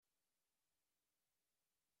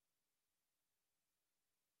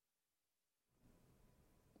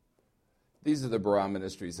These are the Barah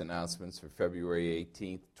Ministries announcements for February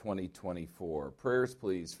 18th, 2024. Prayers,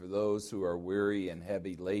 please, for those who are weary and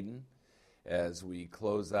heavy laden as we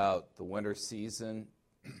close out the winter season.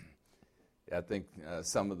 I think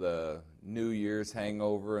some of the New Year's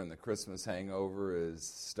hangover and the Christmas hangover is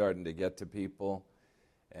starting to get to people.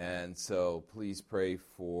 And so please pray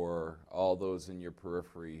for all those in your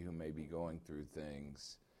periphery who may be going through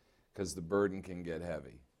things, because the burden can get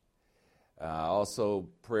heavy. Also,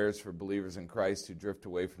 prayers for believers in Christ who drift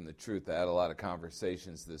away from the truth. I had a lot of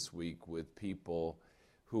conversations this week with people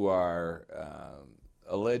who are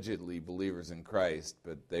allegedly believers in Christ,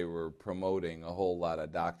 but they were promoting a whole lot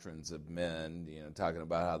of doctrines of men, talking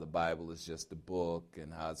about how the Bible is just a book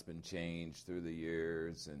and how it's been changed through the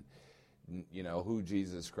years, and who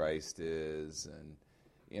Jesus Christ is. And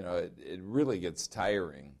it really gets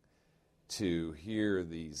tiring to hear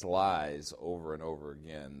these lies over and over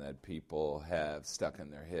again that people have stuck in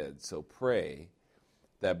their heads. So pray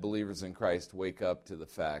that believers in Christ wake up to the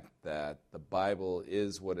fact that the Bible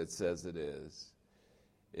is what it says it is.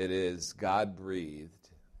 It is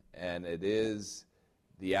God-breathed, and it is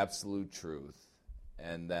the absolute truth,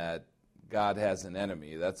 and that God has an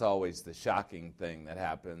enemy. That's always the shocking thing that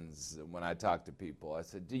happens when I talk to people. I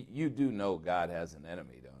said, you do know God has an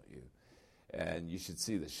enemy, don't you? And you should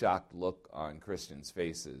see the shocked look on Christians'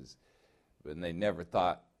 faces. And they never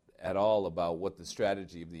thought at all about what the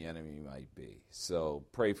strategy of the enemy might be. So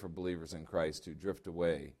pray for believers in Christ who drift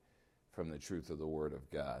away from the truth of the Word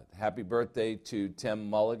of God. Happy birthday to Tim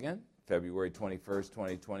Mulligan, February 21st,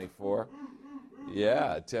 2024.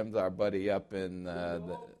 Yeah, Tim's our buddy up in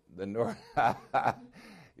the north.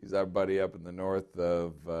 He's our buddy up in the north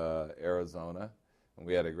of Arizona. And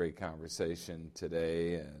we had a great conversation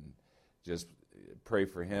today, and just pray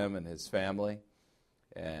for him and his family,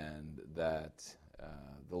 and that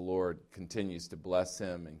the Lord continues to bless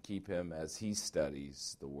him and keep him as he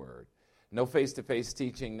studies the Word. No face-to-face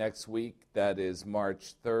teaching next week. That is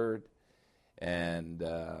March 3rd. And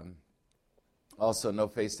also no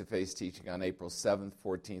face-to-face teaching on April 7th,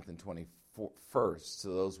 14th, and 21st.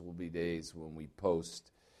 So those will be days when we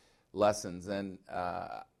post lessons. And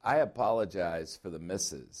I apologize for the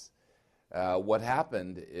misses. What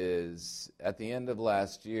happened is, at the end of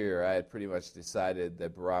last year, I had pretty much decided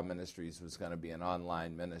that Barah Ministries was going to be an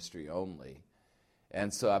online ministry only.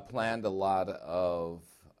 And so I planned a lot of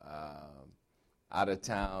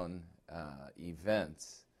out-of-town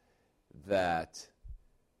events that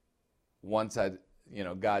once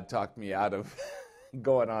God talked me out of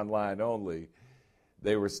going online only,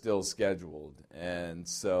 they were still scheduled. And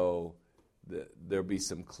so there'll be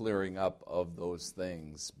some clearing up of those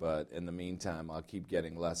things, but in the meantime, I'll keep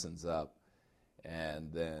getting lessons up,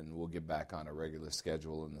 and then we'll get back on a regular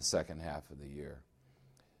schedule in the second half of the year.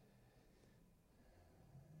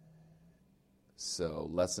 So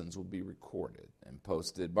lessons will be recorded and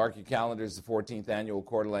posted. Mark your calendars, the 14th Annual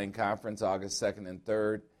Coeur d'Alene Conference, August 2nd and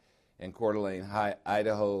 3rd in Coeur d'Alene,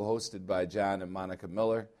 Idaho, hosted by John and Monica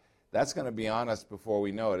Miller. That's going to be on us before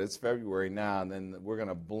we know it. It's February now, and then we're going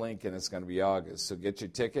to blink, and it's going to be August. So get your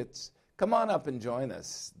tickets. Come on up and join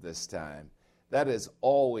us this time. That is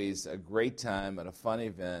always a great time and a fun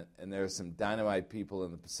event, and there are some dynamite people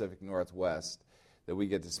in the Pacific Northwest that we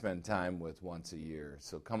get to spend time with once a year.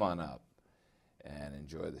 So come on up and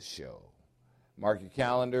enjoy the show. Mark your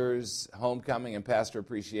calendars, Homecoming and Pastor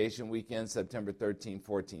Appreciation Weekend, September 13,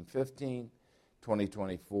 14, 15,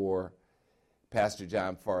 2024. Pastor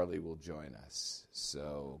John Farley will join us,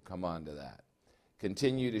 so come on to that.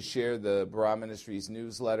 Continue to share the Barah Ministries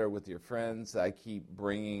newsletter with your friends. I keep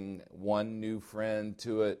bringing one new friend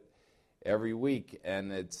to it every week,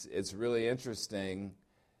 and it's really interesting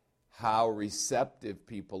how receptive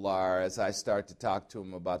people are as I start to talk to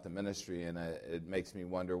them about the ministry, and it makes me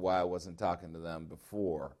wonder why I wasn't talking to them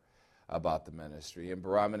before about the ministry. And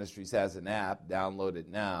Barah Ministries has an app. Download it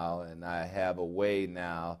now, and I have a way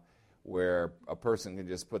now where a person can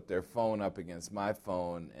just put their phone up against my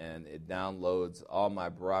phone, and it downloads all my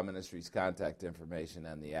Barah Ministries contact information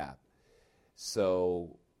and the app.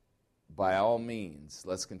 So by all means,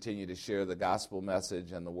 let's continue to share the gospel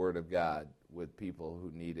message and the Word of God with people who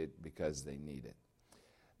need it because they need it.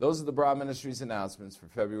 Those are the Barah Ministries announcements for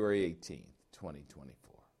February 18th, 2024.